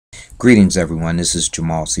Greetings, everyone. This is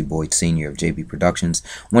Jamal C. Boyd, Sr. of JB Productions.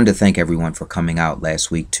 Wanted to thank everyone for coming out last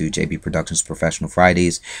week to JB Productions Professional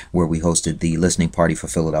Fridays, where we hosted the listening party for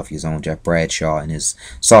Philadelphia's own Jeff Bradshaw and his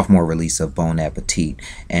sophomore release of Bon Appetit.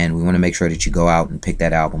 And we want to make sure that you go out and pick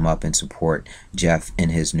that album up and support Jeff in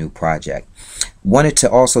his new project. Wanted to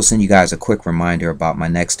also send you guys a quick reminder about my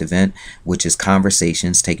next event, which is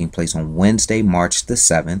Conversations, taking place on Wednesday, March the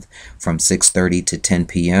 7th from 6:30 to 10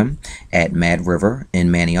 p.m. at Mad River in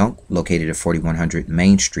Manayunk, located at 4100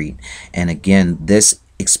 Main Street. And again, this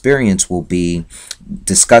experience will be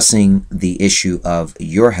discussing the issue of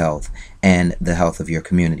your health and the health of your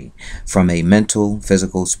community from a mental,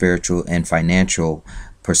 physical, spiritual, and financial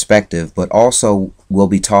perspective, but also we'll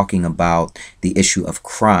be talking about the issue of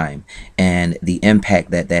crime and the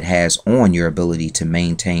impact that that has on your ability to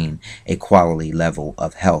maintain a quality level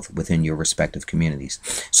of health within your respective communities.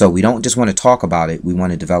 So we don't just want to talk about it, we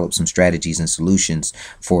want to develop some strategies and solutions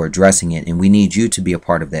for addressing it, and we need you to be a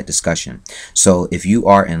part of that discussion. So if you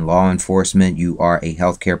are in law enforcement, you are a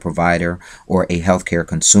healthcare provider or a healthcare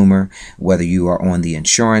consumer, whether you are on the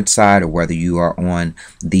insurance side or whether you are on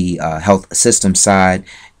the health system side,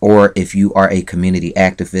 or if you are a community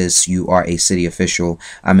activist, you are a city official,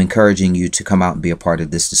 I'm encouraging you to come out and be a part of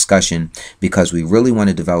this discussion, because we really want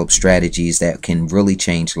to develop strategies that can really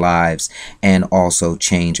change lives and also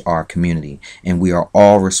change our community. And we are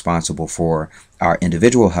all responsible for our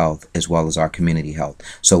individual health as well as our community health.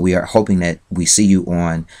 So we are hoping that we see you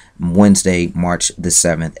on Wednesday, March the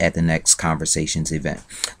 7th at the next Conversations event.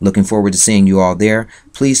 Looking forward to seeing you all there.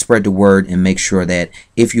 Please spread the word and make sure that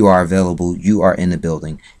if you are available, you are in the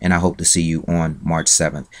building. And I hope to see you on March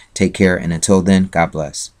 7th. Take care, and until then, God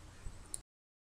bless.